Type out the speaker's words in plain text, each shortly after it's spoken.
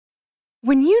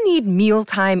When you need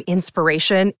mealtime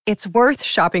inspiration, it's worth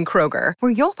shopping Kroger,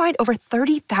 where you'll find over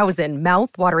 30,000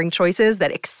 mouth-watering choices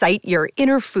that excite your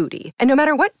inner foodie. And no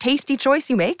matter what tasty choice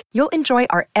you make, you'll enjoy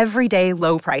our everyday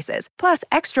low prices, plus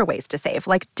extra ways to save,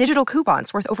 like digital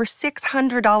coupons worth over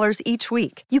 $600 each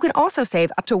week. You can also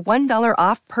save up to $1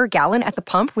 off per gallon at the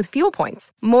pump with fuel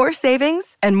points. More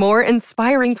savings and more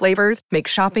inspiring flavors make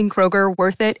shopping Kroger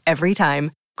worth it every time.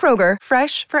 Kroger,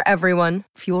 fresh for everyone.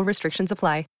 Fuel restrictions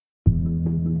apply.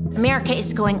 America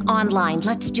is going online.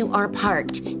 Let's do our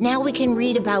part. Now we can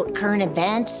read about current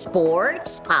events,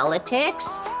 sports, politics.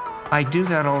 I do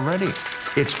that already.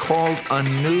 It's called a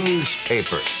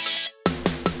newspaper.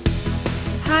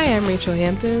 Hi, I'm Rachel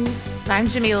Hampton. I'm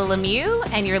Jamilah Lemieux,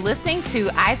 and you're listening to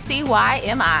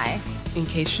ICYMI. In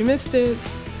case you missed it.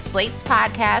 Slate's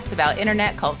podcast about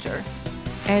internet culture.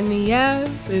 And yes,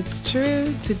 it's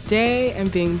true. Today, I'm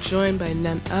being joined by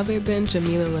none other than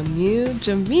Jamilah Lemieux.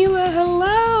 Jamilah,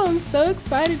 hello! I'm so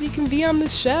excited you can be on the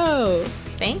show.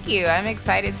 Thank you. I'm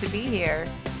excited to be here.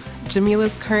 Jamilah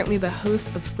is currently the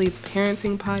host of Slate's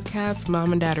parenting podcast,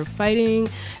 Mom and Dad Are Fighting.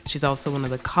 She's also one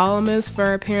of the columnists for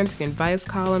our parenting advice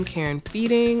column, Care and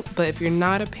Feeding. But if you're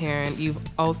not a parent, you've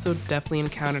also definitely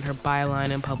encountered her byline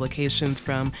in publications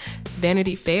from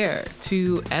Vanity Fair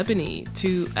to Ebony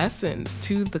to Essence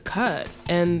to The Cut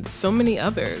and so many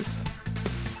others.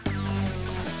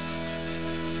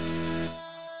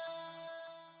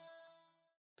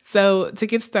 So to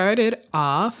get started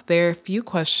off, there are a few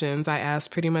questions I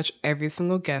ask pretty much every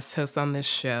single guest host on this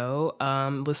show.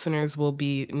 Listeners will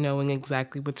be knowing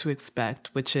exactly what to expect,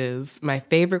 which is my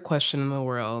favorite question in the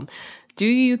world. Do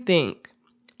you think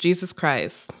Jesus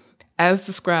Christ, as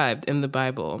described in the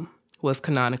Bible, was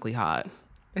canonically hot?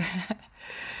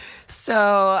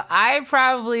 So I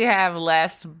probably have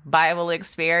less Bible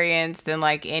experience than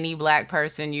like any Black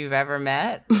person you've ever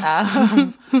met.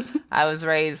 I was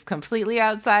raised completely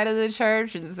outside of the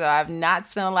church, and so I've not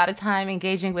spent a lot of time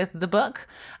engaging with the book.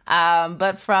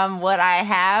 But from what I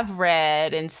have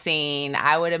read and seen,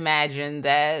 I would imagine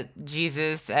that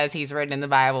Jesus, as he's written in the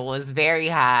Bible, was very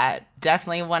hot.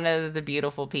 Definitely one of the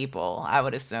beautiful people, I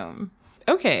would assume.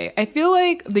 Okay, I feel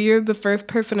like you're the first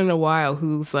person in a while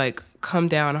who's like come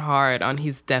down hard on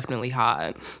he's definitely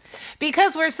hot.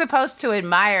 Because we're supposed to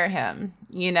admire him,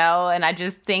 you know? And I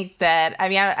just think that, I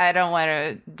mean, I don't want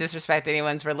to disrespect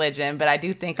anyone's religion, but I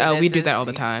do think we do that all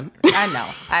the time.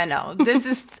 I know. This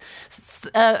is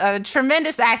a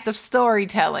tremendous act of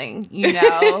storytelling, you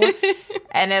know?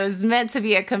 And it was meant to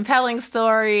be a compelling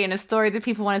story and a story that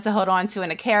people wanted to hold on to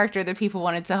and a character that people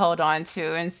wanted to hold on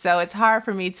to. And so it's hard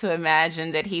for me to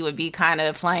imagine that he would be kind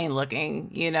of plain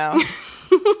looking, you know?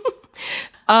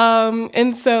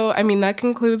 And so, I mean, that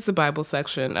concludes the Bible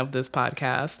section of this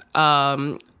podcast.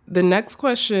 The next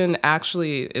question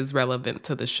actually is relevant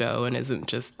to the show and isn't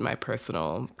just my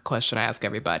personal question I ask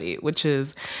everybody, which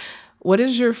is, what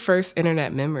is your first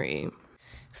internet memory?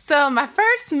 So my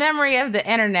first memory of the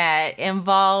internet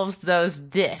involves those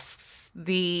discs,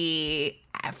 the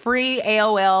free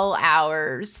AOL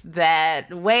hours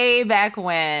that way back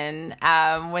when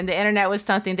the internet was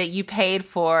something that you paid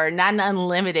for, not an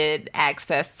unlimited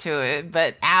access to it,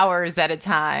 but hours at a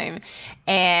time.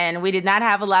 And we did not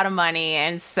have a lot of money.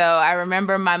 And so I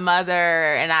remember my mother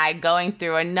and I going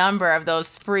through a number of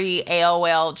those free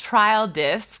AOL trial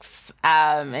discs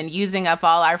and using up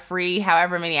all our free,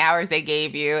 however many hours they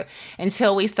gave you,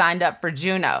 until we signed up for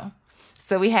Juno.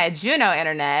 So we had Juno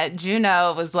internet.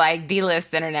 Juno was like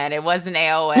D-list internet. It wasn't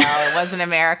AOL. It wasn't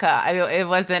America. It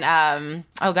wasn't,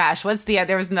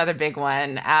 there was another big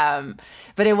one.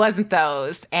 But it wasn't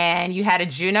those. And you had a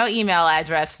Juno email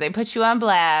address. So they put you on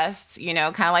blast, you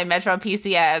know, kind of like Metro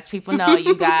PCS. People know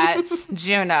you got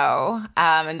Juno.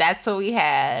 And that's what we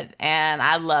had. And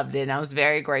I loved it. And I was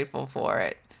very grateful for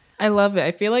it. I love it.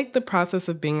 I feel like the process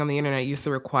of being on the internet used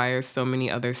to require so many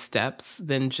other steps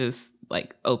than just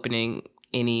like opening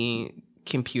any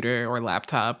computer or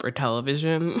laptop or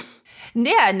television.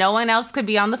 Yeah, no one else could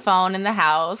be on the phone in the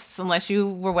house unless you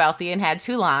were wealthy and had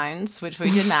 2 lines, which we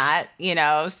did not, you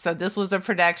know, so this was a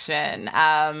production.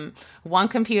 One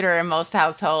computer in most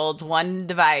households, one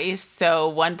device, so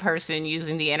one person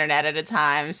using the internet at a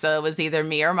time. So it was either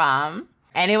me or mom.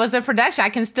 And it was a production. I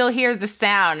can still hear the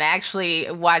sound. I actually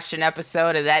watched an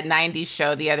episode of that 90s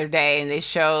show the other day, and they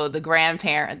show the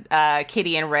grandparent,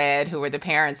 Kitty and Red, who were the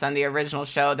parents on the original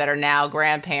show that are now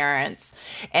grandparents.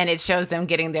 And it shows them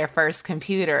getting their first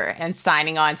computer and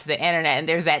signing on to the internet. And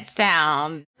there's that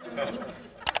sound.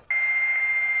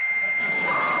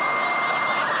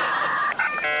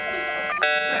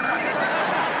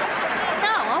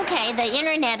 Oh, okay. The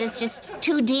internet is just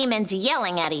 2 demons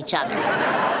yelling at each other.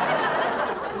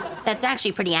 That's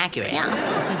actually pretty accurate.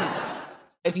 Yeah.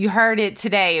 If you heard it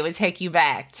today, it would take you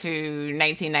back to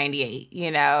 1998,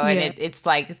 and it's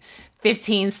like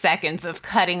 15 seconds of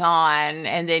cutting on,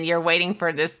 and then you're waiting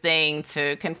for this thing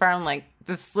to confirm, like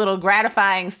this little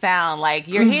gratifying sound, like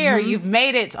you're here, you've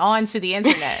made it onto the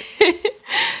internet.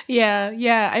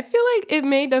 Yeah. I feel like it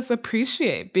made us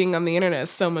appreciate being on the internet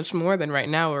so much more than right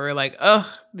now, where we're like, ugh,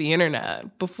 the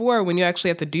internet. Before, when you actually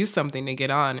have to do something to get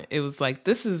on, it was like,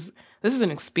 this is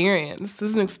an experience.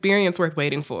 This is an experience worth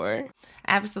waiting for.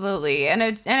 Absolutely. And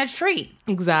a treat.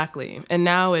 Exactly. And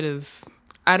now it is,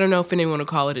 I don't know if anyone would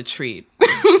call it a treat.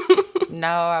 No,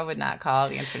 I would not call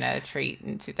the internet a treat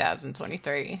in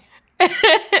 2023.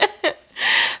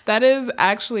 That is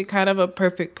actually kind of a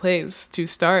perfect place to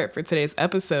start for today's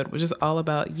episode, which is all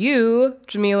about you,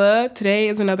 Jamila. Today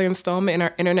is another installment in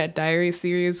our Internet Diary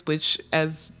series, which,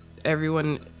 as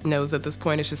everyone knows at this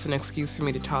point, is just an excuse for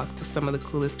me to talk to some of the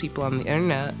coolest people on the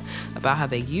internet about how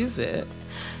they use it.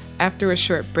 After a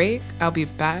short break, I'll be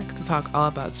back to talk all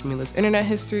about Jamila's internet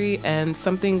history and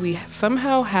something we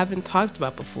somehow haven't talked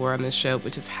about before on this show,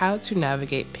 which is how to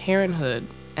navigate parenthood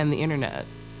and the internet.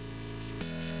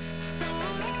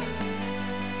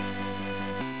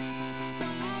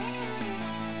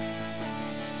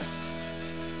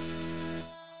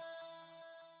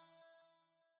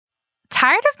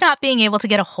 Tired of not being able to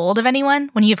get a hold of anyone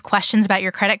when you have questions about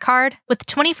your credit card? With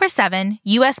 24/7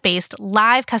 US-based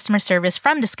live customer service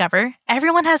from Discover,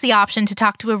 everyone has the option to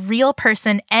talk to a real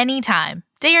person anytime,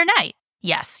 day or night.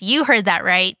 Yes, you heard that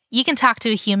right. You can talk to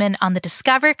a human on the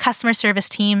Discover customer service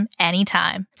team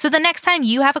anytime. So the next time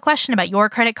you have a question about your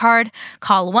credit card,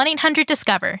 call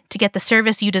 1-800-DISCOVER to get the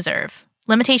service you deserve.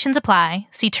 Limitations apply.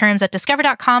 See terms at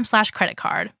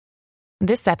discover.com/creditcard.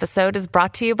 This episode is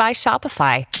brought to you by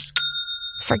Shopify.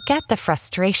 Forget the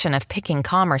frustration of picking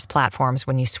commerce platforms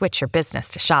when you switch your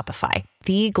business to Shopify,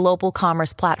 the global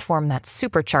commerce platform that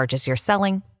supercharges your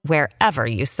selling wherever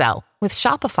you sell. With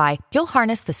Shopify, you'll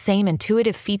harness the same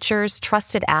intuitive features,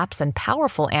 trusted apps, and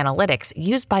powerful analytics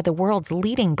used by the world's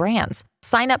leading brands.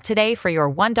 Sign up today for your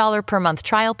 $1 per month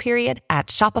trial period at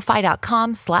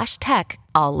shopify.com/tech,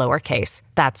 all lowercase.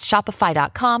 That's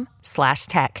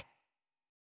shopify.com/tech.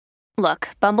 Look,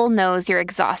 Bumble knows you're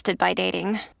exhausted by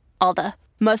dating. All the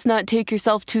must not take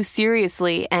yourself too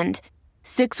seriously and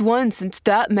 6'1" since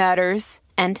that matters.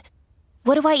 And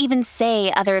what do I even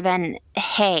say other than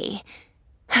hey?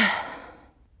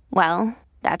 Well,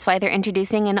 that's why they're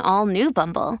introducing an all-new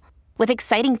Bumble with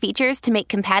exciting features to make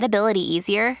compatibility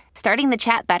easier, starting the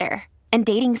chat better, and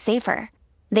dating safer.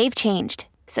 They've changed,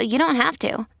 so you don't have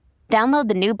to. Download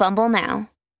the new Bumble now.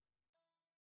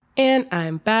 And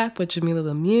I'm back with Jamila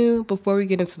Lemieux. Before we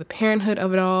get into the parenthood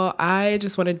of it all, I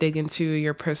just want to dig into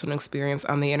your personal experience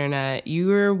on the internet. You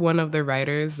were one of the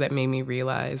writers that made me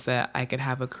realize that I could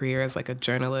have a career as like a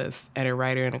journalist and a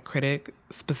writer and a critic,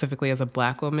 specifically as a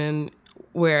Black woman,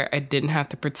 where I didn't have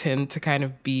to pretend to kind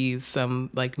of be some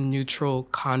like neutral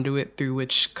conduit through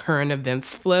which current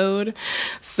events flowed.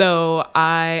 So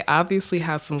I obviously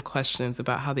have some questions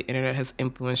about how the internet has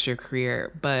influenced your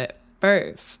career. But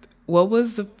first, what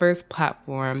was the first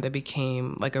platform that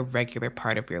became like a regular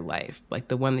part of your life, like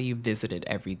the one that you visited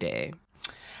every day?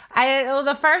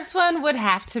 The first one would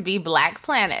have to be Black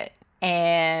Planet.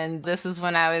 And this was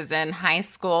when I was in high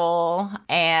school,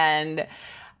 and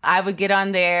I would get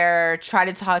on there, try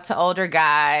to talk to older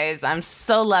guys. I'm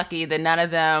so lucky that none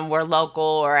of them were local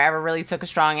or ever really took a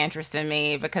strong interest in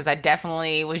me, because I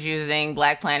definitely was using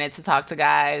Black Planet to talk to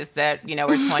guys that,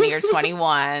 were 20 or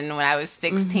 21 when I was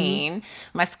 16. Mm-hmm.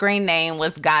 My screen name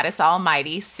was Goddess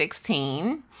Almighty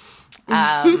 16.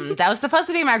 That was supposed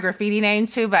to be my graffiti name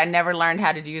too, but I never learned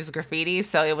how to use graffiti.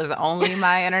 So it was only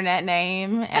my internet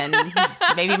name and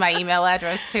maybe my email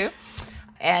address too.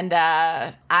 And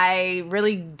I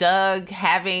really dug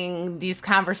having these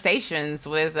conversations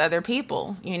with other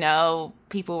people.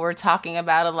 People were talking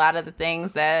about a lot of the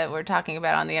things that we're talking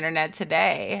about on the internet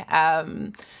today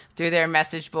through their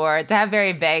message boards. I have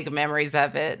very vague memories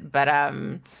of it, but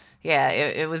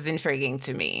it was intriguing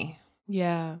to me.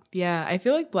 Yeah. I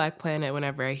feel like Black Planet,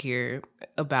 whenever I hear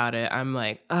about it, I'm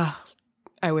like,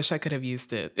 I wish I could have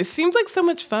used it. It seems like so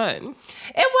much fun.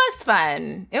 It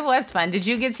was fun. Did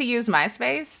you get to use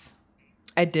MySpace?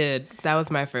 I did. That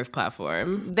was my first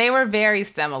platform. They were very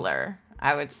similar,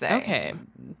 I would say. Okay.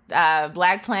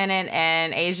 Black Planet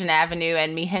and Asian Avenue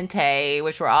and Mi Gente,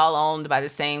 which were all owned by the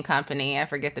same company. I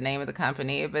forget the name of the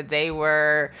company, but they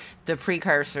were the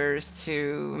precursors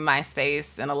to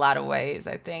MySpace in a lot of ways,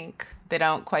 I think. They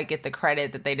don't quite get the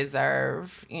credit that they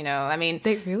deserve,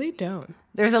 They really don't.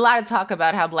 There's a lot of talk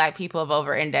about how Black people have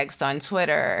over-indexed on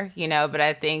Twitter, but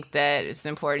I think that it's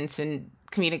important to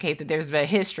communicate that there's a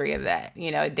history of that.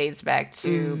 You know, it dates back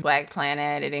to Black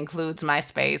Planet. It includes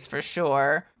MySpace for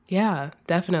sure. Yeah,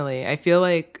 definitely. I feel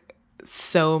like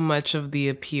so much of the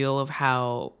appeal of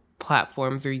how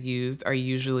platforms are used are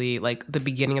usually like the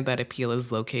beginning of that appeal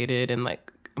is located in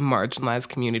like marginalized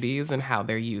communities and how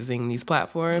they're using these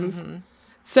platforms.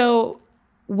 So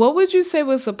what would you say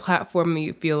was the platform that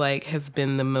you feel like has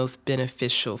been the most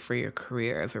beneficial for your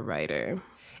career as a writer?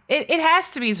 It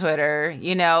has to be Twitter.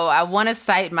 You know, I want to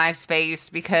cite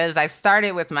MySpace because I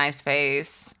started with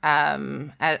MySpace.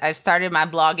 I started my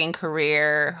blogging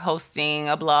career hosting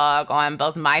a blog on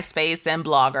both MySpace and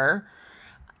Blogger.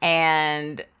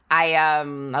 And I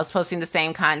was posting the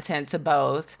same content to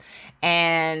both.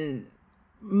 And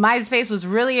MySpace was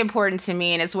really important to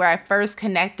me, and it's where I first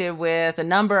connected with a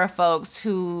number of folks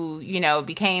who, you know,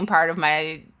 became part of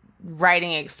my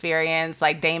writing experience,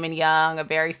 like Damon Young of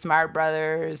Very Smart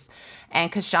Brothers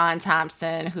and Kashawn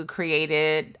Thompson, who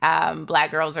created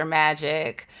Black Girls Are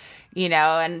Magic, you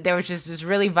know, and there was just this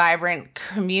really vibrant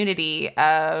community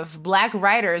of Black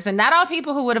writers, and not all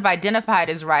people who would have identified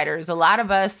as writers. A lot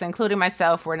of us, including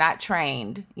myself, were not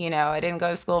trained. You know, I didn't go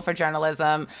to school for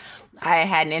journalism. I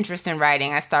had an interest in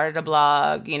writing. I started a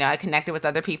blog. You know, I connected with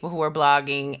other people who were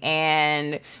blogging,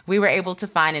 and we were able to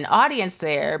find an audience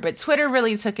there. But Twitter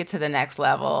really took it to the next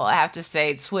level. I have to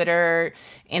say, Twitter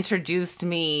introduced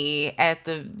me at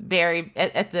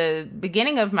the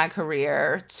beginning of my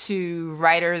career to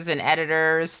writers and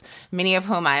editors, many of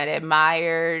whom I had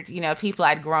admired. You know, people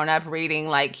I'd grown up reading,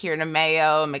 like Kierna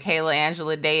Mayo, Michaela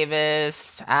Angela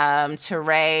Davis,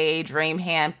 Teray, Dream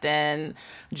Hampton,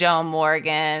 Joan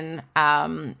Morgan.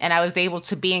 And I was able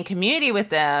to be in community with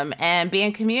them and be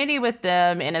in community with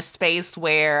them in a space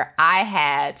where I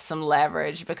had some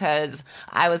leverage because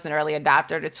I was an early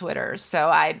adopter to Twitter. So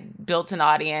I built an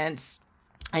audience.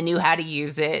 I knew how to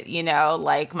use it, you know,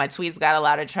 like my tweets got a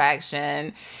lot of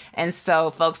traction. And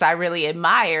so folks I really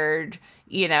admired,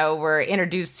 you know, were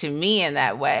introduced to me in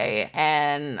that way.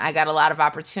 And I got a lot of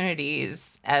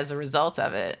opportunities as a result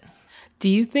of it. Do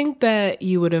you think that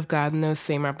you would have gotten those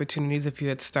same opportunities if you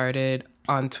had started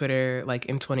on Twitter like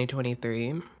in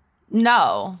 2023?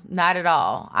 No, not at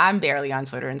all. I'm barely on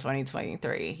Twitter in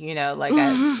 2023. You know, like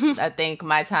I think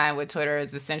my time with Twitter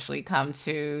has essentially come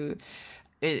to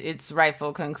its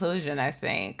rightful conclusion, I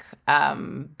think.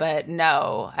 But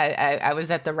no, I was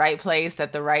at the right place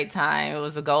at the right time. It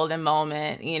was a golden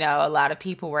moment. You know, a lot of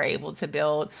people were able to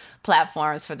build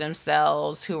platforms for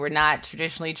themselves who were not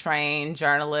traditionally trained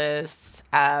journalists.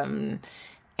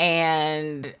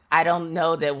 And I don't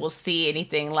know that we'll see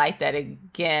anything like that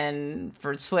again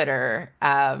for Twitter,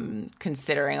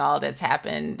 considering all that's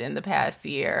happened in the past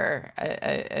year.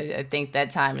 I think that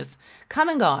time is come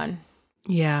and gone.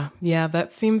 Yeah,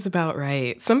 that seems about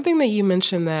right. Something that you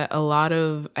mentioned that a lot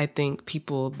of, I think,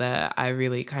 people that I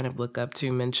really kind of look up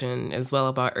to mention as well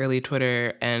about early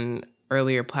Twitter and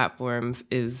earlier platforms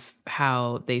is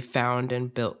how they found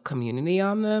and built community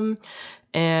on them.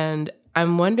 And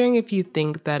I'm wondering if you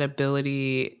think that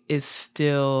ability is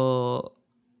still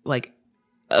like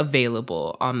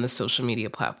available on the social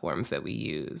media platforms that we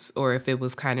use, or if it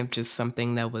was kind of just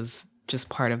something that was just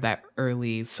part of that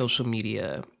early social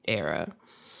media era.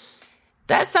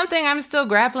 That's something I'm still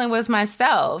grappling with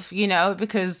myself, you know,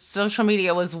 because social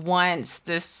media was once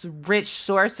this rich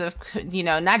source of, you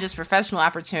know, not just professional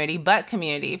opportunity, but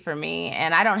community for me.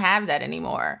 And I don't have that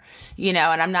anymore, you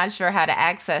know, and I'm not sure how to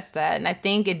access that. And I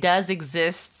think it does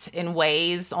exist in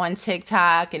ways on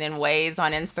TikTok and in ways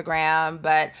on Instagram,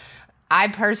 but I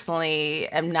personally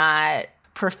am not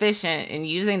proficient in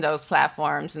using those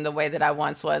platforms in the way that I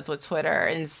once was with Twitter.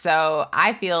 And so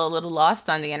I feel a little lost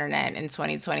on the internet in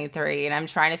 2023. And I'm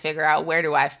trying to figure out, where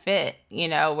do I fit? You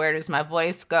know, where does my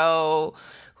voice go?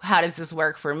 How does this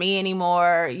work for me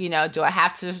anymore? You know, do I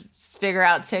have to figure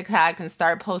out TikTok and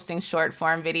start posting short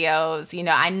form videos? You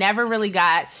know, I never really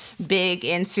got big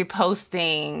into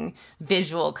posting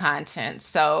visual content.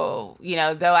 So, you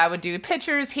know, though I would do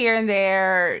pictures here and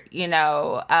there, you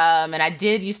know, and I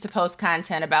did used to post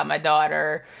content about my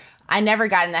daughter, I never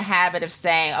got in the habit of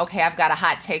saying, okay, I've got a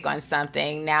hot take on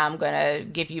something. Now I'm going to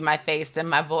give you my face and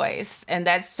my voice. And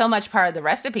that's so much part of the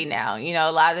recipe now. You know,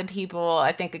 a lot of the people,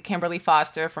 I think of Kimberly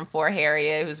Foster from For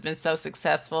Harriet, who's been so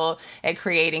successful at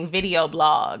creating video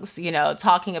blogs, you know,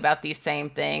 talking about these same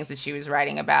things that she was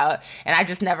writing about. And I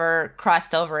just never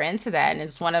crossed over into that. And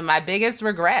it's one of my biggest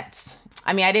regrets.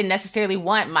 I mean, I didn't necessarily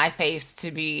want my face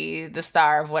to be the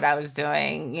star of what I was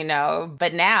doing, you know,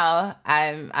 but now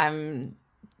I'm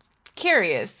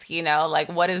curious, you know, like,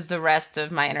 what does the rest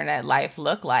of my internet life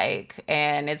look like?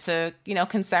 And it's a, you know,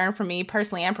 concern for me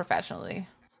personally and professionally.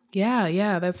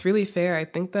 Yeah, that's really fair. I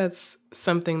think that's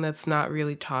something that's not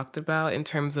really talked about in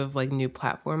terms of like new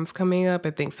platforms coming up.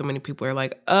 I think so many people are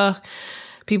like,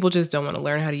 people just don't want to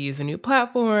learn how to use a new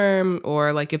platform,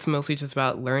 or like it's mostly just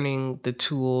about learning the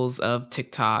tools of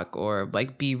TikTok or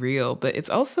like Be Real. But it's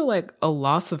also like a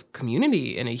loss of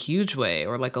community in a huge way,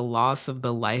 or like a loss of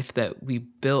the life that we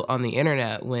built on the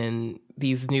internet when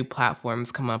these new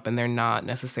platforms come up and they're not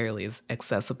necessarily as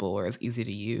accessible or as easy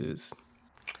to use.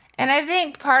 And I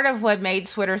think part of what made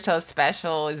Twitter so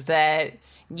special is that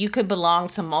you could belong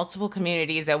to multiple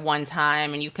communities at one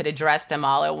time and you could address them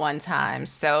all at one time.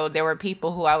 So there were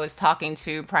people who I was talking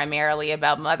to primarily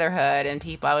about motherhood, and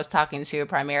people I was talking to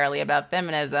primarily about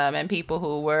feminism, and people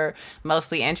who were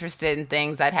mostly interested in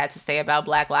things I'd had to say about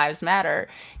Black Lives Matter,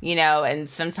 and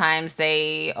sometimes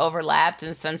they overlapped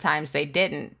and sometimes they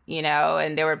didn't,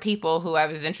 and there were people who I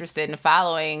was interested in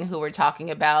following who were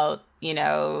talking about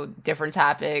different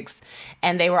topics,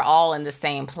 and they were all in the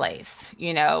same place,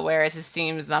 whereas it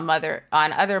seems on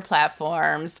other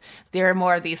platforms, there are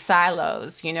more of these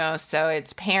silos, so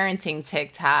it's parenting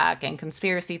TikTok and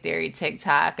conspiracy theory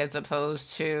TikTok as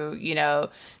opposed to,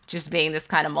 just being this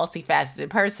kind of multifaceted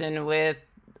person with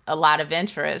a lot of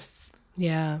interests.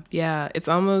 Yeah. It's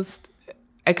almost,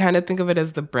 I kind of think of it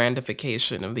as the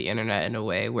brandification of the internet in a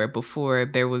way, where before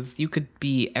you could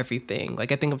be everything.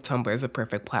 Like I think of Tumblr as a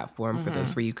perfect platform for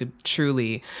this, where you could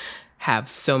truly have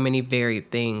so many varied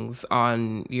things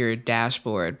on your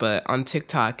dashboard. But on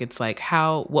TikTok, it's like,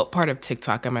 what part of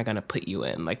TikTok am I going to put you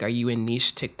in? Like, are you in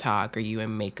niche TikTok? Are you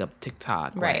in makeup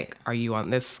TikTok? Right. Like, are you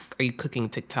cooking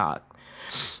TikTok?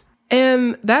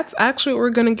 And that's actually what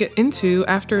we're going to get into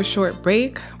after a short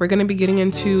break. We're going to be getting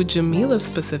into Jamila's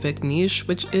specific niche,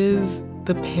 which is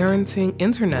the parenting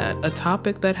internet, a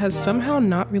topic that has somehow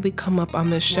not really come up on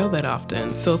this show that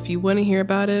often. So if you want to hear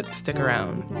about it, stick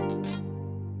around.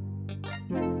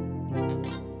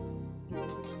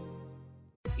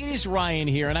 It is Ryan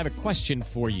here, and I have a question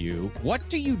for you. What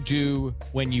do you do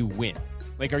when you win?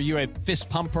 Like, are you a fist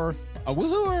pumper, a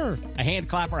woohooer, a hand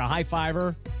clapper, a high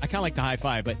fiver? I kind of like the high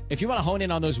five, but if you want to hone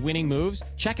in on those winning moves,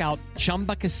 check out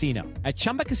Chumba Casino. At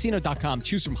ChumbaCasino.com,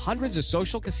 choose from hundreds of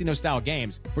social casino style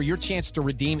games for your chance to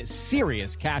redeem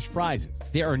serious cash prizes.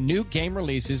 There are new game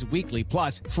releases weekly,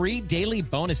 plus free daily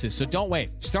bonuses. So don't wait.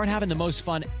 Start having the most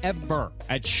fun ever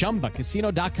at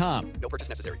ChumbaCasino.com. No purchase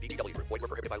necessary. VGW. Void where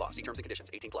prohibited by law. See terms and conditions.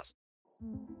 18+.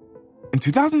 In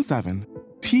 2007,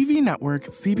 TV network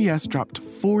CBS dropped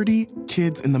 40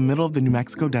 kids in the middle of the New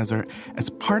Mexico desert as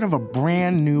part of a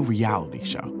brand new reality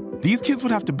show. These kids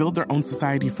would have to build their own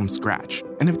society from scratch.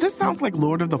 And if this sounds like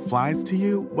Lord of the Flies to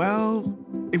you, well,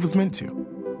 it was meant to.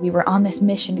 We were on this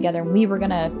mission together, and we were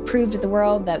going to prove to the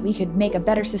world that we could make a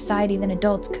better society than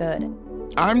adults could.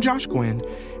 I'm Josh Gwynn,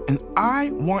 and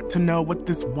I want to know what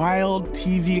this wild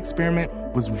TV experiment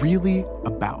was really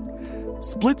about.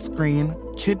 Split Screen,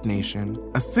 Kid Nation,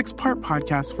 a 6-part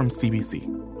podcast from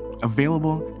CBC.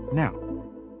 Available now.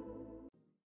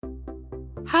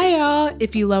 Hi, y'all.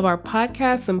 If you love our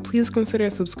podcast, then please consider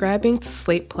subscribing to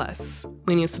Slate Plus.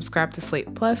 When you subscribe to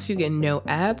Slate Plus, you get no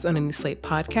ads on any Slate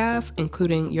podcasts,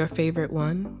 including your favorite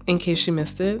one, in case you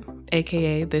missed it,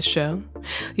 aka this show.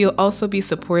 You'll also be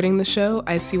supporting the show.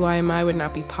 ICYMI would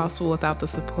not be possible without the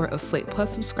support of Slate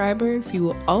Plus subscribers. You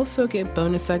will also get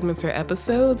bonus segments or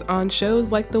episodes on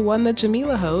shows like the one that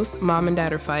Jamila hosts, Mom and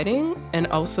Dad Are Fighting, and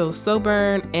also Slow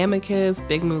Burn, Amicus,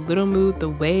 Big Mood, Little Mood, The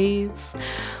Waves.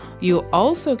 You'll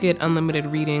also get unlimited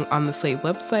reading on the Slate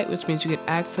website, which means you get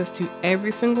access to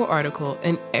every single article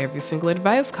and every single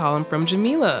advice column from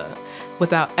Jamila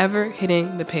without ever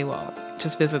hitting the paywall.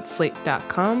 Just visit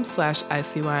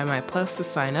slate.com/ICYMI Plus to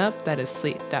sign up. That is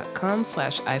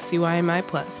slate.com/ICYMI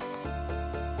Plus.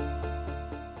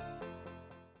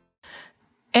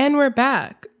 And we're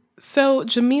back. So,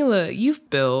 Jamila, you've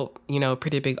built, a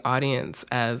pretty big audience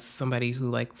as somebody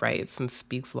who writes and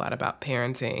speaks a lot about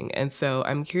parenting. And so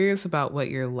I'm curious about what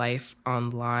your life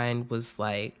online was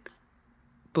like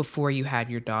before you had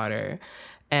your daughter,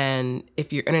 and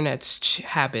if your internet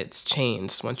habits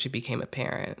changed once you became a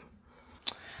parent.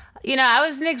 I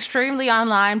was an extremely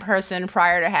online person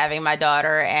prior to having my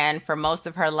daughter, and for most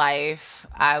of her life,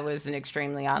 I was an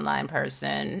extremely online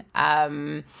person.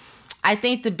 I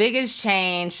think the biggest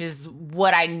change is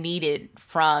what I needed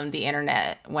from the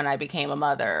internet when I became a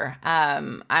mother.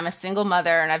 I'm a single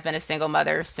mother, and I've been a single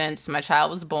mother since my child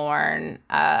was born,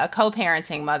 a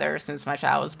co-parenting mother since my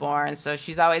child was born. So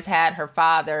she's always had her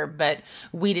father, but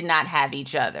we did not have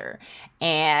each other.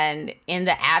 And in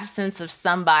the absence of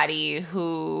somebody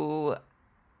who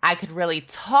I could really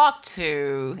talk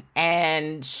to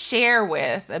and share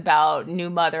with about new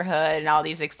motherhood and all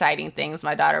these exciting things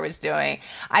my daughter was doing,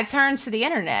 I turned to the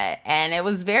internet, and it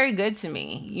was very good to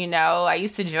me. You know, I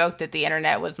used to joke that the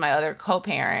internet was my other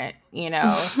co-parent. You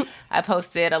know, I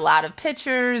posted a lot of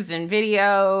pictures and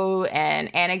video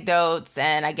and anecdotes,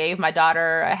 and I gave my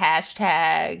daughter a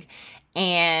hashtag.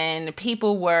 And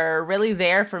people were really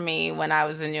there for me when I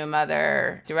was a new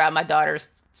mother throughout my daughter's,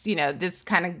 you know, this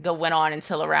kind of went on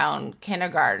until around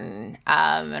kindergarten.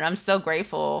 And I'm so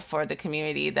grateful for the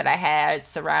community that I had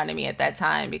surrounding me at that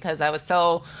time, because I was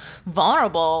so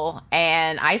vulnerable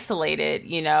and isolated.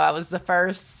 You know, I was the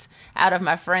first out of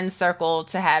my friend circle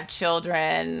to have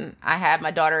children. I had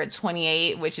my daughter at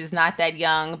 28, which is not that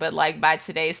young, but like by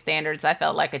today's standards, I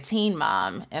felt like a teen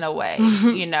mom in a way,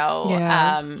 you know?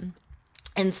 Yeah.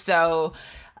 And so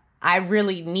I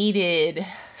really needed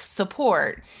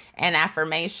support and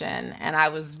affirmation. And I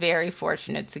was very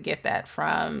fortunate to get that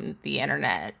from the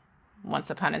internet once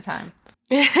upon a time.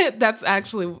 That's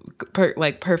actually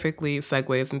perfectly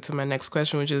segues into my next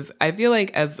question, which is, I feel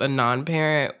like as a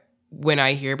non-parent, when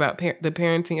I hear about the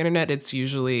parenting internet, it's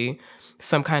usually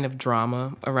some kind of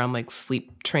drama around like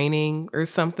sleep training or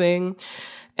something.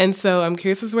 And so I'm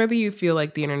curious as whether you feel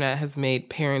like the internet has made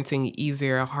parenting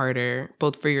easier or harder,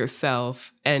 both for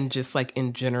yourself and just like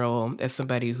in general as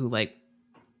somebody who like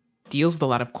deals with a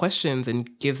lot of questions and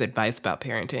gives advice about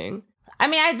parenting. I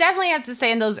mean, I definitely have to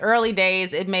say in those early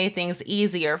days, it made things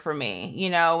easier for me. You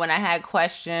know, when I had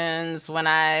questions, when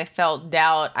I felt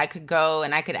doubt, I could go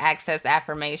and I could access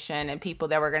affirmation and people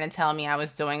that were going to tell me I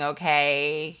was doing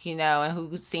okay, you know, and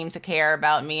who seemed to care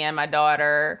about me and my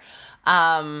daughter.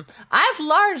 I've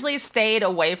largely stayed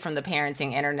away from the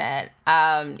parenting internet,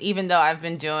 even though I've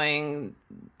been doing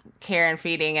Care and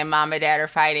Feeding and Mom and Dad Are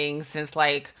Fighting since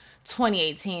like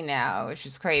 2018 now, which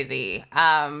is crazy.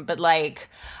 But like,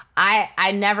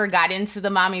 I never got into the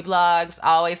mommy blogs.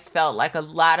 I always felt like a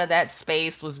lot of that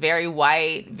space was very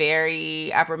white,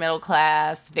 very upper middle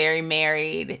class, very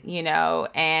married, you know,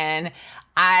 and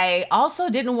I also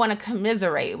didn't want to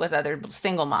commiserate with other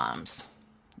single moms.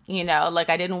 You know, like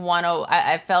I didn't want to,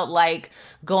 I felt like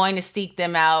going to seek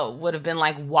them out would have been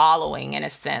like wallowing in a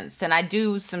sense. And I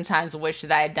do sometimes wish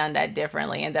that I had done that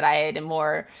differently and that I had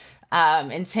more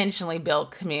intentionally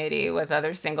built community with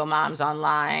other single moms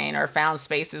online or found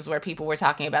spaces where people were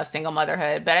talking about single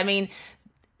motherhood. But I mean,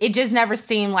 it just never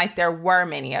seemed like there were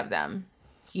many of them.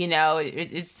 You know,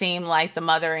 it seemed like the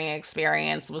mothering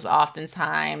experience was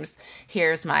oftentimes,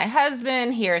 here's my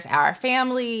husband, here's our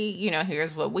family, you know,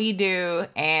 here's what we do.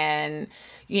 And,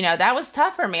 you know, that was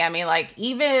tough for me. I mean, like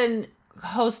even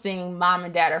hosting Mom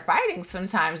and Dad Are Fighting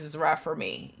sometimes is rough for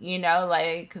me. You know,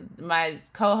 like my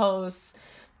co-hosts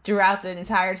throughout the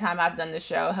entire time I've done the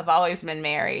show have always been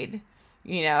married.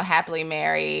 You know, happily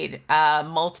married,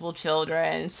 multiple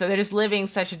children. So they're just living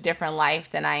such a different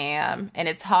life than I am. And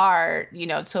it's hard, you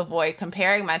know, to avoid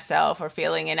comparing myself or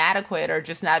feeling inadequate or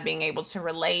just not being able to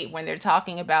relate when they're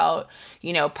talking about,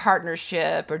 you know,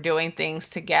 partnership or doing things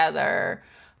together.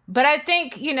 But I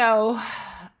think, you know,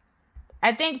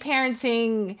 I think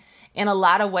parenting in a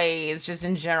lot of ways, just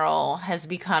in general, has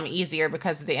become easier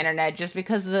because of the internet, just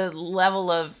because of the level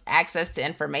of access to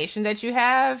information that you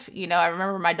have. You know, I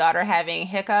remember my daughter having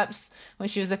hiccups when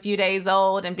she was a few days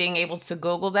old and being able to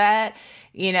Google that,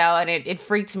 you know, and it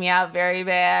freaked me out very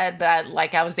bad. But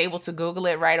I was able to Google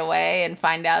it right away and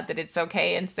find out that it's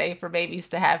okay and safe for babies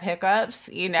to have hiccups,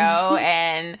 you know,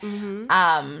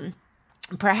 and,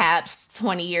 perhaps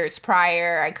 20 years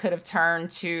prior, I could have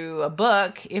turned to a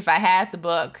book if I had the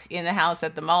book in the house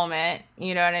at the moment.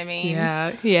 You know what I mean?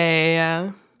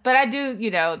 Yeah. But I do,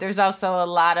 you know, there's also a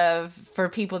lot for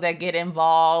people that get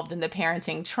involved in the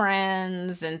parenting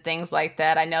trends and things like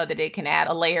that. I know that it can add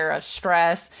a layer of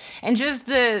stress and just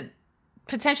the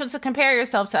potential to compare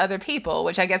yourself to other people,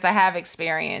 which I guess I have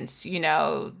experienced, you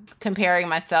know, comparing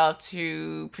myself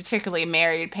to particularly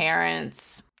married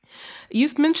parents. You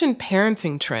mentioned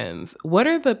parenting trends. What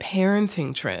are the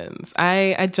parenting trends?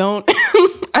 I don't,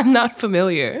 I'm not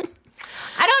familiar.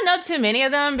 I don't know too many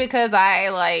of them because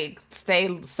I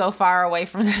stay so far away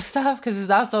from this stuff because it's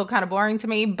also kind of boring to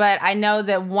me. But I know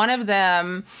that one of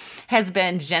them has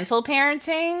been gentle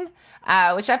parenting,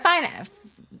 which I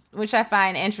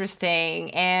find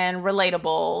interesting and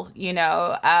relatable. You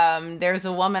know, there's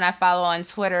a woman I follow on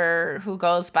Twitter who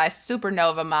goes by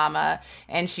Supernova Mama,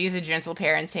 and she's a gentle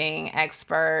parenting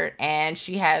expert, and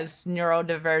she has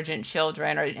neurodivergent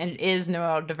children and is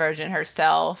neurodivergent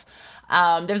herself.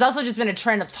 There's also just been a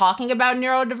trend of talking about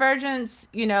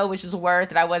neurodivergence, which is a word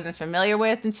that I wasn't familiar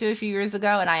with until a few years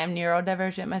ago, and I am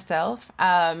neurodivergent myself.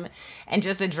 And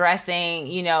just addressing,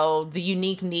 the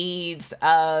unique needs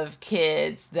of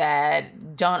kids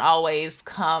that don't always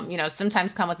come,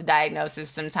 sometimes come with a diagnosis,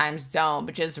 sometimes don't,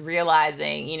 but just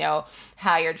realizing,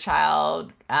 how your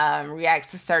child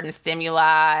reacts to certain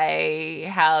stimuli,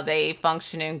 how they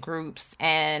function in groups,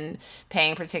 and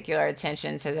paying particular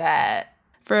attention to that.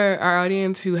 For our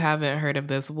audience who haven't heard of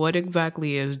this, what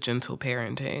exactly is gentle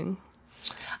parenting?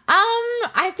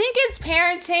 I think it's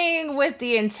parenting with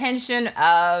the intention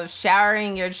of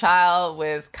showering your child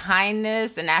with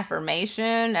kindness and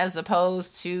affirmation as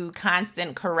opposed to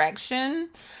constant correction.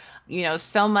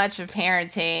 So much of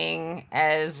parenting,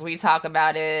 as we talk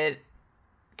about it,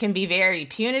 can be very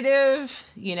punitive,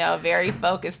 very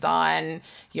focused on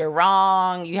you're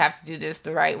wrong, you have to do this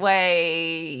the right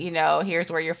way,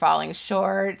 here's where you're falling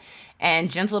short.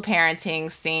 And gentle parenting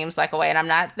seems like a way, and I'm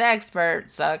not the expert,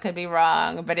 so it could be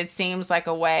wrong, but it seems like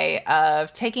a way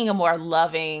of taking a more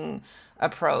loving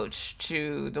approach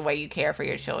to the way you care for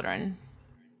your children.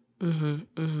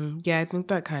 Yeah, I think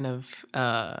that kind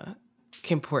of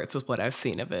comports with what I've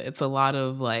seen of it. It's a lot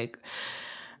of like,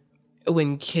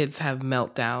 when kids have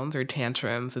meltdowns or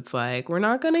tantrums, it's like, we're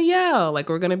not going to yell. Like,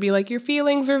 we're going to be like, your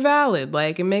feelings are valid.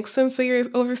 Like, it makes sense that you're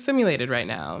overstimulated right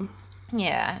now.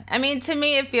 Yeah. I mean, to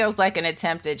me, it feels like an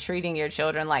attempt at treating your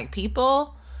children like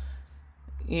people,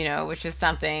 which is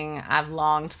something I've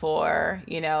longed for,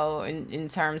 in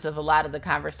terms of a lot of the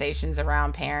conversations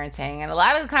around parenting and a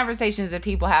lot of the conversations that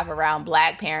people have around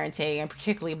Black parenting and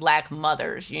particularly Black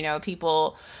mothers.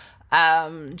 People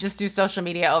just through social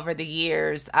media over the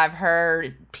years, I've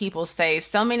heard people say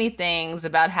so many things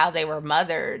about how they were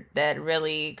mothered that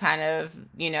really kind of,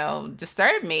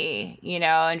 disturbed me,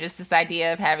 and just this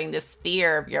idea of having this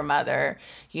fear of your mother,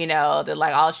 that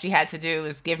like all she had to do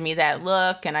was give me that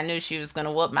look and I knew she was going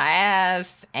to whoop my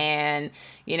ass. And,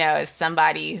 as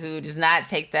somebody who does not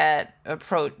take that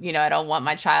approach, I don't want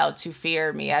my child to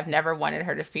fear me. I've never wanted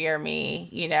her to fear me,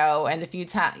 and the few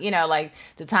times, like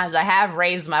the times I have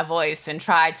raised my voice and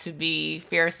tried to be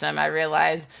fearsome, I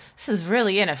realized this is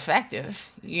really ineffective,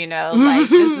 like this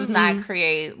does not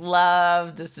create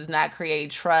love. This does not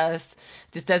create trust.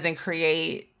 This doesn't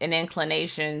create an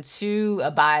inclination to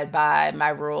abide by my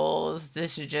rules.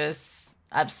 This just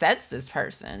upsets this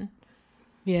person.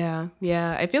 Yeah.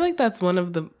 I feel like that's one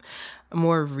of the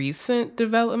more recent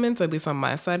developments, at least on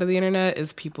my side of the internet,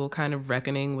 is people kind of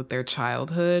reckoning with their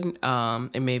childhood.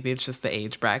 And maybe it's just the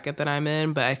age bracket that I'm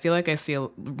in, but I feel like I see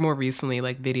more recently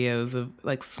like videos of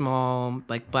like small,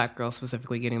 like Black girls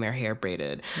specifically getting their hair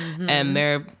braided. And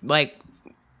they're like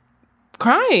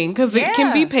crying because it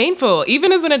can be painful.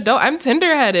 Even as an adult, I'm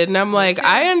tender-headed and I'm like,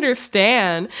 I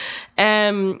understand.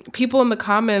 And people in the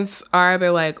comments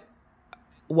they're like,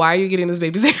 why are you getting this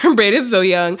baby's hair braided so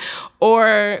young?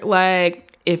 Or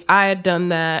like, if I had done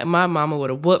that, my mama would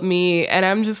have whooped me. And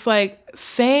I'm just like,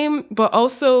 same, but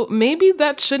also maybe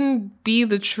that shouldn't be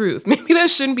the truth. Maybe that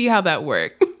shouldn't be how that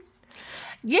worked.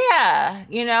 Yeah.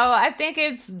 I think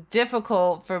it's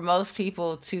difficult for most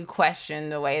people to question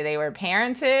the way they were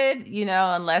parented,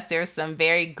 unless there's some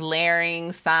very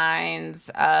glaring signs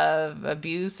of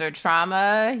abuse or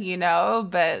trauma,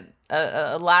 but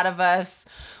a lot of us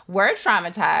were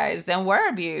traumatized and were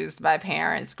abused by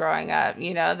parents growing up.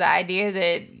 The idea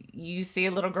that you see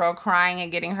a little girl crying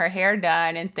and getting her hair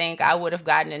done and think I would have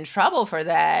gotten in trouble for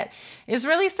that is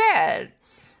really sad.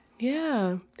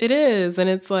 Yeah, it is. And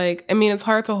it's like, I mean, it's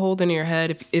hard to hold in your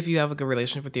head if you have a good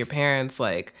relationship with your parents.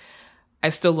 Like, I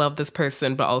still love this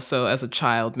person, but also as a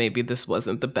child, maybe this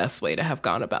wasn't the best way to have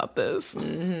gone about this.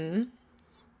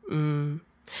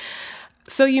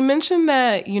 So you mentioned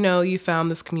that, you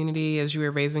found this community as you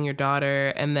were raising your daughter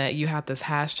and that you had this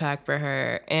hashtag for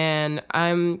her. And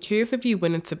I'm curious if you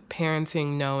went into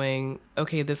parenting knowing,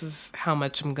 okay, this is how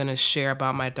much I'm going to share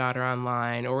about my daughter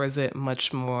online, or is it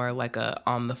much more like a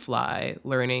on-the-fly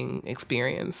learning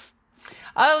experience?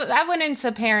 Oh, I went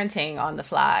into parenting on the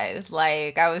fly.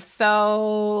 Like, I was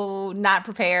so not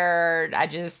prepared.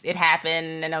 It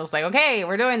happened and I was like, okay,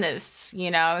 we're doing this,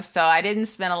 So I didn't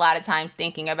spend a lot of time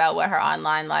thinking about what her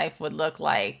online life would look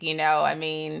like, I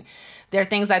mean, there are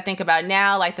things I think about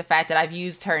now, like the fact that I've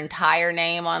used her entire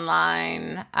name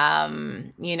online,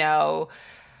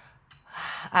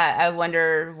 I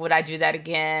wonder, would I do that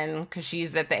again? Because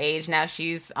she's at the age now,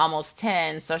 she's almost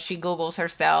 10. So she Googles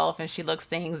herself and she looks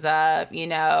things up,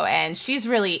 and she's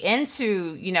really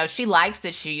into, she likes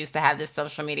that she used to have this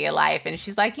social media life. And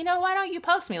she's like, why don't you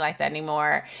post me like that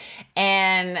anymore?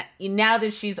 And now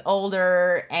that she's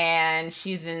older and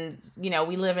she's in,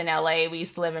 we live in LA, we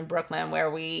used to live in Brooklyn where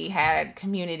we had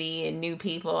community and new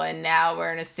people. And now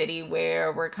we're in a city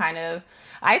where we're kind of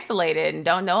isolated and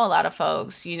don't know a lot of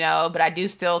folks, but I do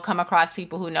still come across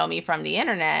people who know me from the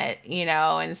internet,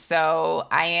 and so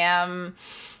I am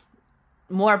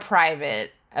more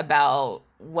private about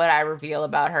what I reveal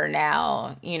about her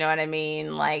now. You know what I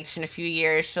mean? Like in a few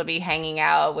years, she'll be hanging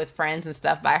out with friends and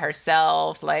stuff by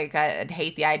herself. Like I'd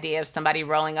hate the idea of somebody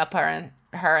rolling up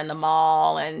her in the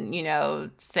mall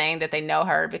and, saying that they know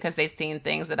her because they've seen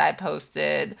things that I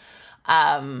posted.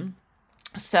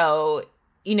 So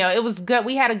it was good.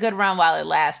 We had a good run while it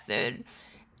lasted.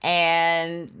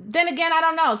 And then again, I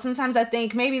don't know. Sometimes I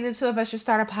think maybe the two of us should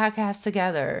start a podcast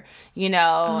together,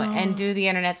 and do the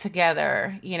internet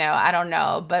together. I don't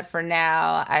know. But for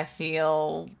now, I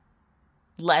feel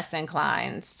less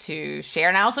inclined to share.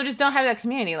 And I also just don't have that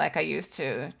community like I used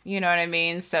to. You know what I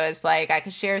mean? So it's like I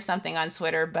could share something on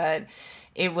Twitter, but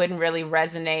it wouldn't really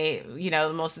resonate.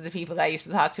 Most of the people that I used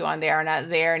to talk to on there are not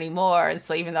there anymore. And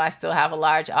so even though I still have a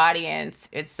large audience,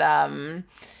 it's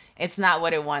not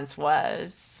what it once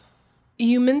was.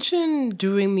 You mentioned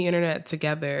doing the internet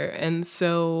together. And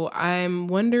so I'm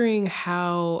wondering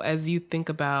how, as you think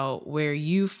about where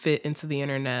you fit into the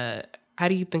internet, how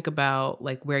do you think about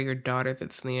like where your daughter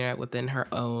fits in the internet within her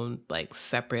own like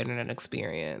separate internet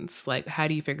experience? Like how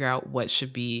do you figure out what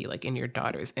should be like in your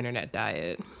daughter's internet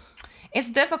diet? It's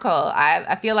difficult.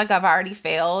 I feel like I've already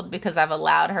failed because I've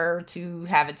allowed her to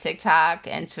have a TikTok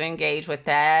and to engage with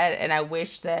that. And I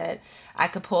wish that I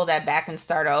could pull that back and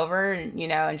start over,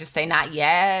 and just say, not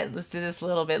yet. Let's do this a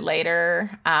little bit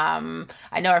later.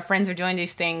 I know our friends are doing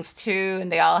these things too, and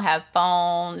they all have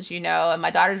phones, and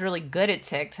my daughter's really good at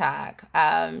TikTok.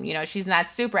 She's not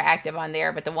super active on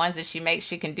there, but the ones that she makes,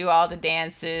 she can do all the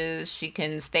dances. She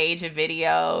can stage a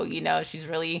video. She's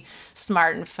really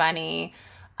smart and funny.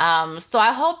 So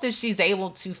I hope that she's able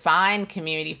to find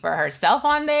community for herself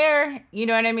on there, you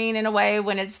know what I mean, in a way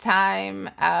when it's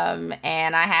time.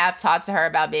 And I have talked to her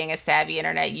about being a savvy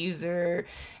internet user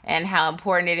and how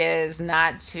important it is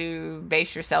not to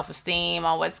base your self-esteem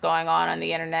on what's going on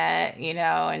the internet,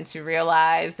 and to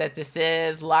realize that this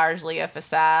is largely a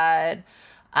facade,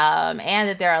 and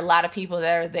that there are a lot of people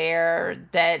that are there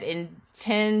that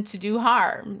intend to do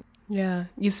harm. Yeah.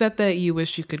 You said that you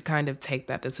wish you could kind of take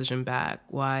that decision back.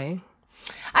 Why?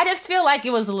 I just feel like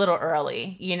it was a little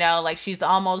early, like she's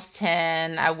almost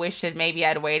 10. I wish that maybe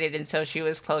I'd waited until she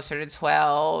was closer to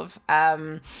 12.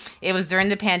 It was during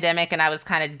the pandemic and I was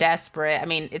kind of desperate. I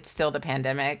mean, it's still the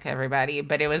pandemic, everybody,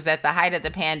 but it was at the height of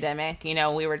the pandemic.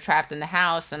 We were trapped in the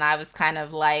house and I was kind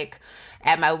of like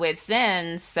at my wit's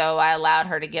end. So I allowed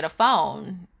her to get a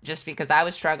phone just because I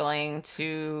was struggling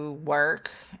to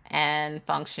work and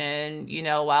function,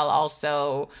 while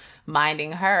also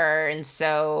minding her. And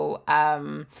so,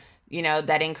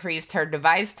 that increased her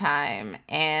device time.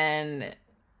 And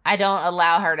I don't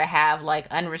allow her to have like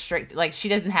unrestricted, like she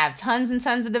doesn't have tons and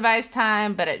tons of device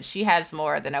time, but she has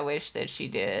more than I wish that she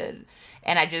did.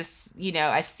 And I just,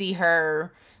 I see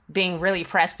her being really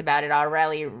pressed about it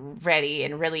already, ready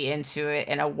and really into it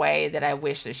in a way that I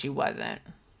wish that she wasn't.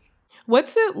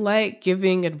 What's it like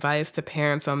giving advice to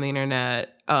parents on the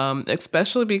internet,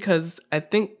 especially because I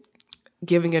think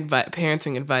giving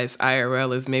parenting advice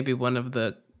IRL is maybe one of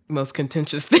the most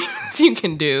contentious things you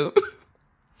can do?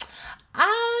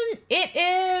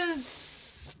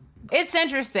 It's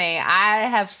interesting. I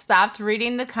have stopped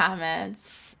reading the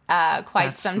comments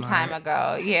quite some time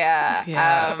ago.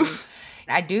 Yeah.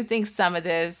 I do think some of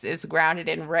this is grounded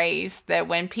in race, that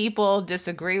when people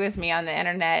disagree with me on the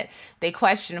internet, they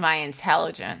question my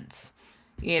intelligence.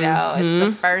 It's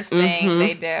the first thing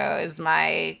they do is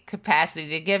my capacity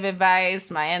to give advice,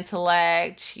 my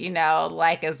intellect,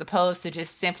 like as opposed to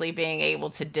just simply being able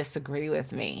to disagree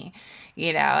with me,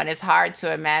 and it's hard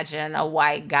to imagine a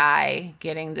white guy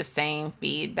getting the same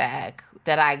feedback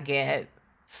that I get.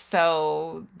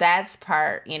 So that's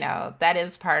that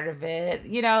is part of it.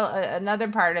 Another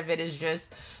part of it is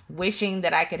just wishing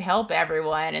that I could help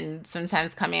everyone, and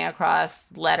sometimes coming across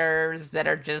letters that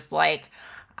are just like,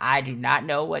 I do not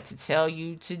know what to tell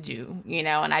you to do,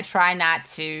 and I try not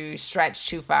to stretch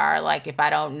too far. Like if I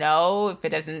don't know, if it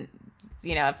doesn't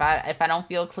You know, if I don't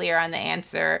feel clear on the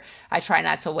answer, I try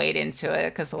not to wade into it,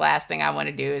 because the last thing I want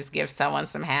to do is give someone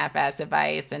some half-ass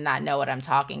advice and not know what I'm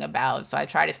talking about. So I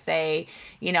try to stay,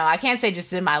 you know, I can't say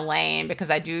just in my lane, because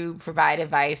I do provide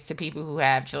advice to people who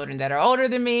have children that are older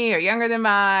than me or younger than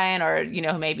mine, or, you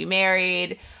know, who may be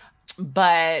married.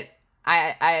 But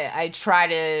I try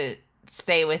to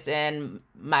stay within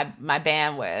my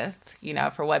bandwidth, you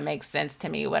know, for what makes sense to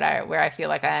me, where I feel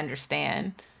like I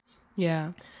understand.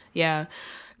 Yeah. Yeah.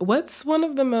 What's one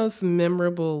of the most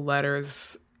memorable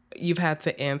letters you've had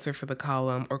to answer for the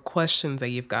column, or questions that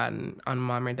you've gotten on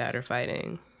Mom or Dad Are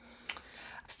Fighting?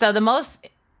 So the most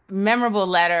memorable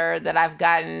letter that I've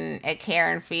gotten at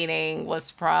Care and Feeding was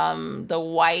from the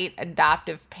white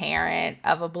adoptive parent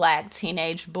of a Black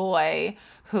teenage boy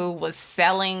who was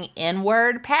selling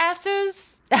N-word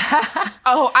passes.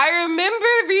 Oh, I remember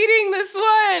reading this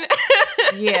one.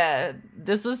 Yeah,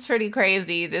 this was pretty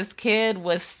crazy. This kid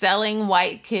was selling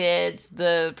white kids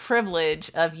the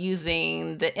privilege of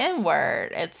using the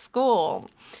N-word at school.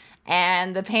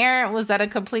 And the parent was at a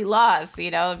complete loss,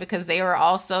 you know, because they were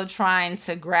also trying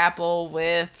to grapple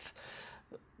with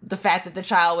the fact that the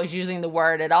child was using the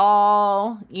word at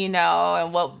all, you know,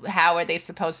 and how are they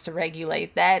supposed to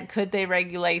regulate that? Could they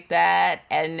regulate that?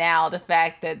 And now the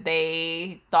fact that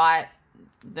they thought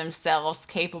themselves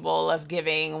capable of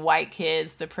giving white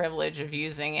kids the privilege of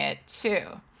using it too.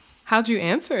 How'd you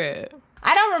answer it?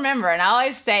 I don't remember. And I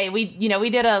always say, we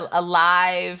did a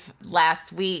live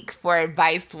last week for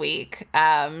Advice Week,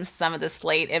 some of the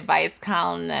Slate advice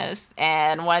columnists,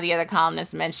 and one of the other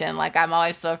columnists mentioned, like, I'm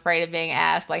always so afraid of being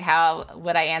asked, like, how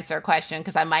would I answer a question?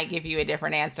 Because I might give you a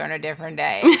different answer on a different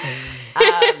day.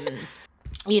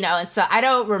 You know, and so I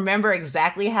don't remember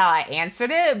exactly how I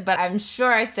answered it, but I'm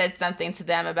sure I said something to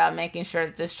them about making sure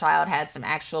that this child had some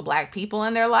actual Black people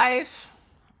in their life,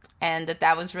 and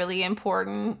that was really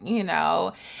important, you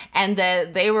know, and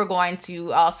that they were going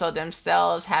to also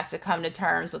themselves have to come to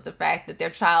terms with the fact that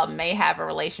their child may have a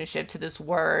relationship to this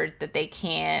word that they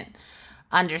can't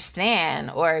understand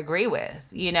or agree with.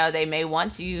 You know, they may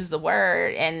want to use the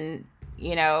word, and,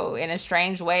 you know, in a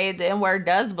strange way, the N-word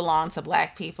does belong to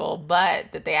Black people,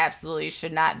 but that they absolutely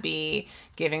should not be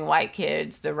giving white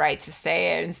kids the right to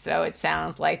say it. And so it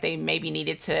sounds like they maybe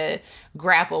needed to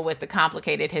grapple with the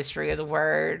complicated history of the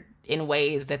word in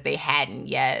ways that they hadn't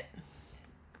yet.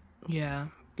 Yeah.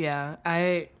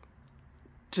 I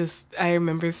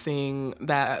remember seeing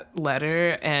that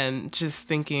letter and just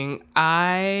thinking,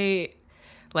 hats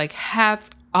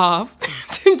off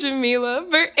to Jamila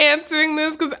for answering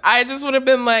this, because I just would have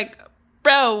been like,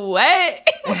 bro, what?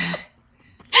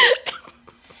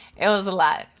 It was a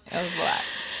lot.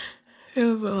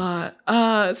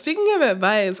 Speaking of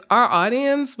advice, our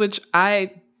audience, which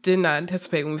I did not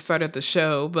anticipate when we started the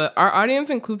show, but our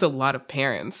audience includes a lot of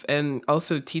parents and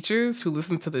also teachers who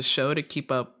listen to the show to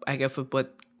keep up, I guess, with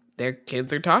what their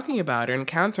kids are talking about or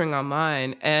encountering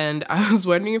online. And I was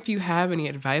wondering if you have any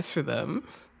advice for them.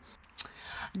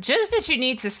 Just that you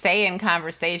need to stay in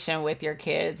conversation with your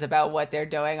kids about what they're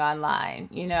doing online,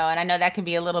 you know, and I know that can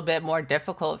be a little bit more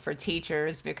difficult for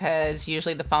teachers because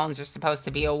usually the phones are supposed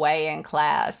to be away in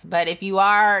class. But if you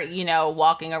are, you know,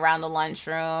 walking around the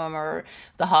lunchroom or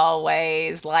the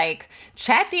hallways, like,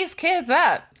 chat these kids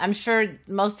up. I'm sure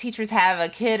most teachers have a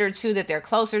kid or two that they're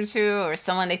closer to, or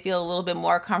someone they feel a little bit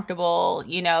more comfortable,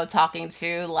 you know, talking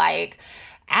to. Like,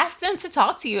 ask them to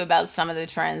talk to you about some of the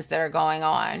trends that are going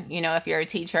on, you know, if you're a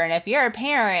teacher. And if you're a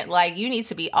parent, like, you need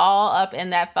to be all up in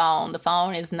that phone. The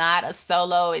phone is not a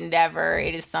solo endeavor.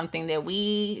 It is something that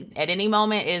we, at any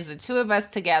moment, is the two of us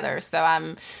together. So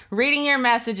I'm reading your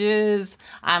messages.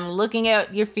 I'm looking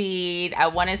at your feed. I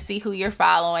want to see who you're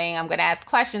following. I'm going to ask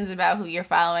questions about who you're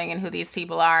following and who these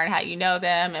people are and how you know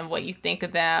them and what you think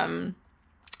of them.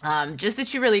 Just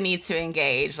that you really need to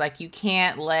engage. Like, you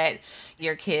can't let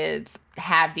your kids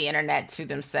have the internet to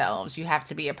themselves. You have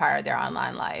to be a part of their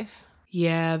online life.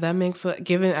 Yeah, that makes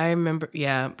given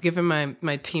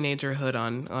my teenagerhood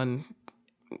on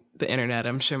the internet,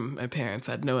 I'm sure my parents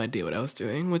had no idea what I was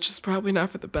doing, which is probably not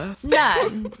for the best.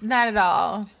 None, not at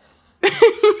all.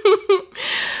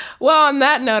 Well, on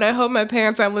that note, I hope my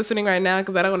parents aren't listening right now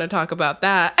because I don't want to talk about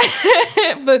that.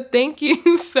 But thank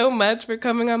you so much for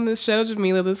coming on this show,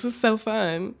 Jamila. This was so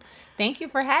fun. Thank you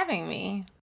for having me.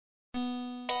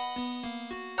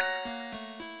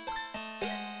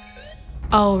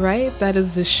 All right, that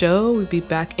is the show. We'll be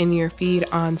back in your feed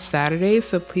on Saturday,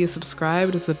 so please subscribe.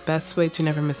 It is the best way to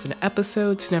never miss an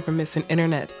episode, to never miss an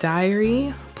internet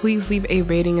diary. Please leave a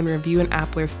rating and review on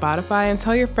Apple or Spotify and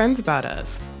tell your friends about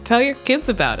us. Tell your kids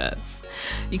about us.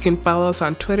 You can follow us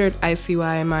on Twitter at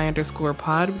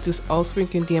ICYMI_pod, which is also where you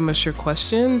can DM us your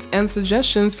questions and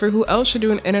suggestions for who else should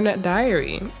do an internet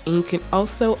diary. And you can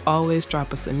also always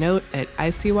drop us a note at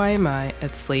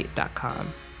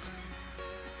ICYMI@slate.com.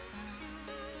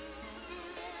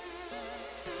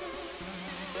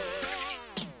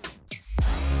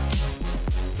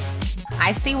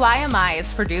 ICYMI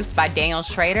is produced by Daniel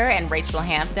Schrader and Rachel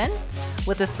Hampton,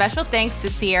 with a special thanks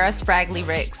to Sierra Spragley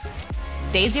Ricks.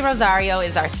 Daisy Rosario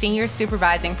is our senior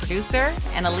supervising producer,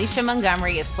 and Alicia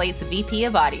Montgomery is Slate's VP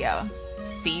of Audio.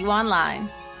 See you online.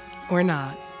 Or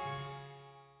not.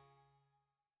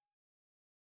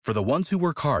 For the ones who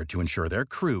work hard to ensure their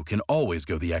crew can always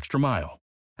go the extra mile,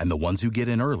 and the ones who get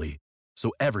in early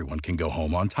so everyone can go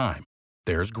home on time,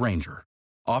 there's Grainger,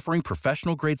 offering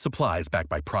professional-grade supplies backed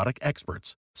by product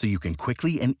experts so you can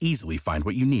quickly and easily find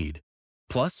what you need.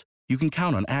 Plus, you can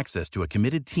count on access to a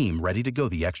committed team ready to go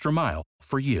the extra mile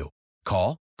for you.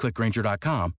 Call, click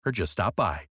Grainger.com, or just stop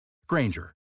by.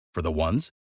 Grainger, for the ones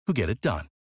who get it done.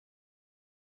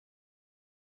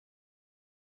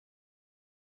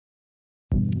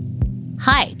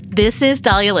 Hi, this is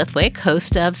Dahlia Lithwick,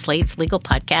 host of Slate's legal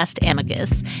podcast,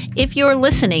 Amicus. If you're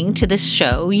listening to this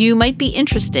show, you might be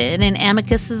interested in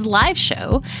Amicus's live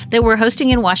show that we're hosting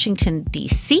in Washington,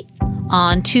 D.C.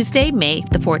 on Tuesday, May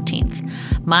the 14th.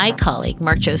 My colleague,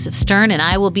 Mark Joseph Stern, and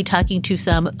I will be talking to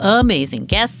some amazing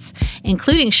guests,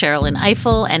 including Sherrilyn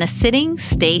Ifill and a sitting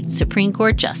state Supreme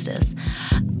Court justice,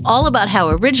 all about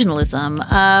how originalism,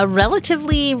 a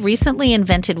relatively recently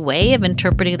invented way of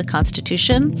interpreting the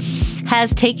Constitution,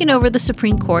 has taken over the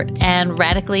Supreme Court and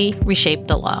radically reshaped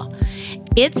the law.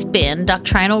 It's been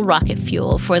doctrinal rocket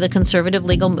fuel for the conservative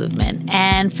legal movement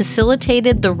and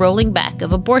facilitated the rolling back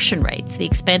of abortion rights, the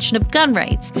expansion of gun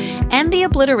rights, and the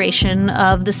obliteration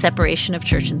of the separation of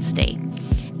church and state.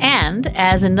 And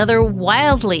as another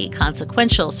wildly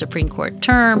consequential Supreme Court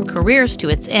term careers to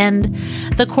its end,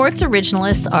 the court's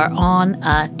originalists are on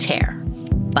a tear.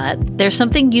 But there's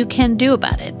something you can do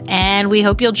about it, and we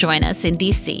hope you'll join us in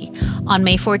D.C. on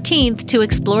May 14th to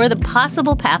explore the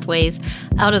possible pathways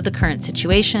out of the current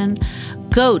situation.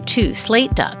 Go to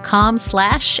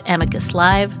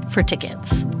slate.com/amicuslive for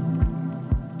tickets.